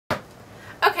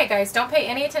Okay guys, don't pay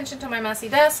any attention to my messy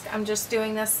desk. I'm just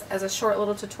doing this as a short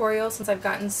little tutorial since I've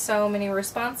gotten so many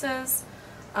responses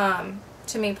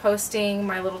to me posting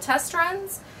my little test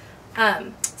runs.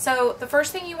 So the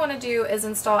first thing you want to do is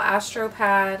install Astro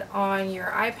Pad on your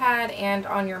iPad and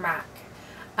on your Mac.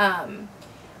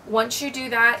 Once you do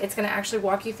that, it's going to actually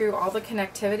walk you through all the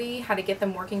connectivity, how to get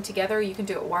them working together. You can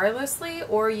do it wirelessly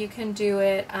or you can do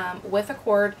it with a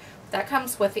cord that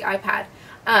comes with the iPad.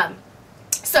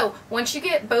 So once you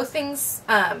get both things,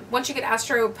 once you get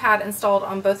Astro Pad installed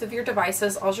on both of your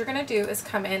devices, all you're going to do is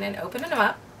come in and open them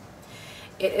up.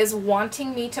 It is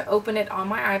wanting me to open it on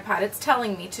my iPad. It's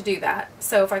telling me to do that.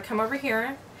 So if I come over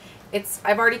here,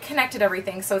 I've already connected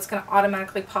everything, so it's going to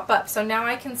automatically pop up. So now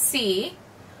I can see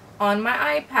on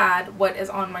my iPad what is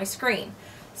on my screen.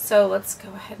 So let's go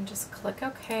ahead and just click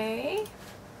OK.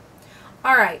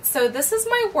 Alright, so this is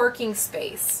my working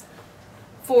space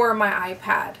for my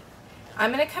iPad.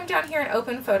 I'm going to come down here and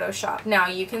open Photoshop. Now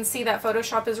you can see that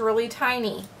Photoshop is really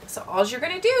tiny. So all you're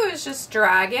going to do is just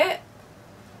drag it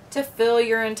to fill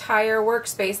your entire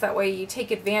workspace. That way you take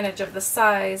advantage of the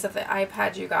size of the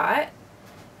iPad you got.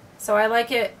 So I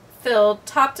like it filled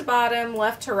top to bottom,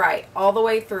 left to right, all the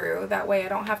way through. That way I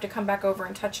don't have to come back over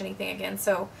and touch anything again.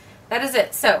 So that is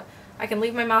it. So I can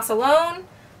leave my mouse alone.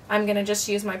 I'm going to just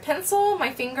use my pencil,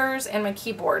 my fingers, and my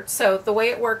keyboard. So the way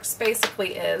it works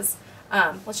basically is,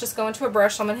 let's just go into a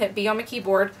brush. So I'm going to hit B on my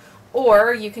keyboard.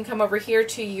 Or you can come over here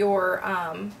to your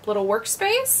little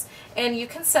workspace and you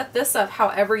can set this up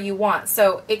however you want.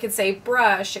 So it could say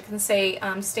brush, it can say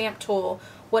stamp tool,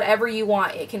 whatever you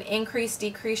want. It can increase,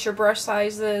 decrease your brush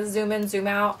sizes, zoom in, zoom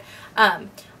out.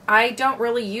 I don't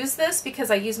really use this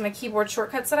because I use my keyboard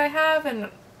shortcuts that I have and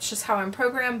it's just how I'm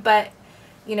programmed, but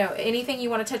you know, anything you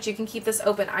want to touch, you can keep this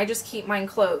open. I just keep mine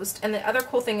closed. And the other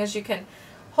cool thing is you can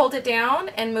hold it down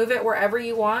and move it wherever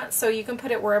you want, so you can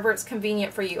put it wherever it's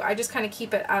convenient for you. I just kind of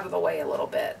keep it out of the way a little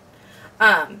bit.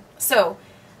 So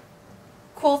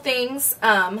cool things,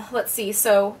 let's see,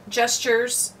 so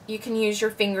gestures, you can use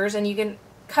your fingers and you can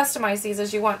customize these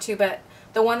as you want to, but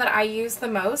the one that I use the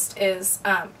most is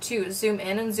to zoom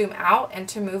in and zoom out and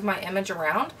to move my image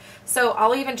around. So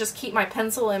I'll even just keep my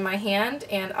pencil in my hand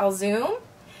and I'll zoom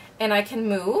and I can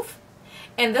move,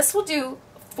 and this will do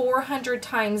 400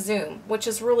 times zoom, which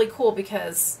is really cool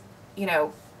because, you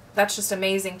know, that's just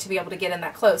amazing to be able to get in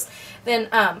that close. Then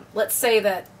let's say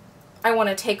that I want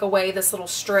to take away this little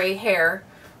stray hair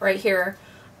right here.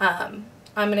 I'm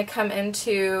going to come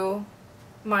into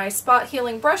my spot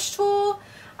healing brush tool.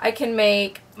 I can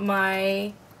make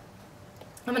my,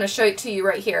 I'm going to show it to you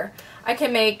right here. I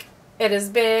can make it as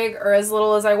big or as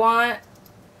little as I want.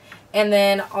 And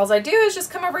then all I do is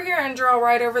just come over here and draw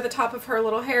right over the top of her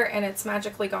little hair and it's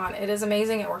magically gone. It is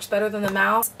amazing. It works better than the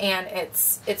mouse and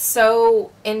it's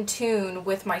so in tune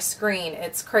with my screen.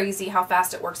 It's crazy how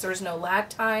fast it works. There's no lag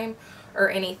time or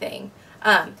anything.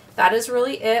 That is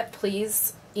really it.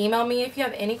 Please email me if you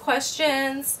have any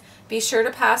questions. Be sure to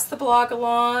pass the blog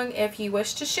along if you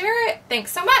wish to share it.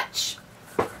 Thanks so much.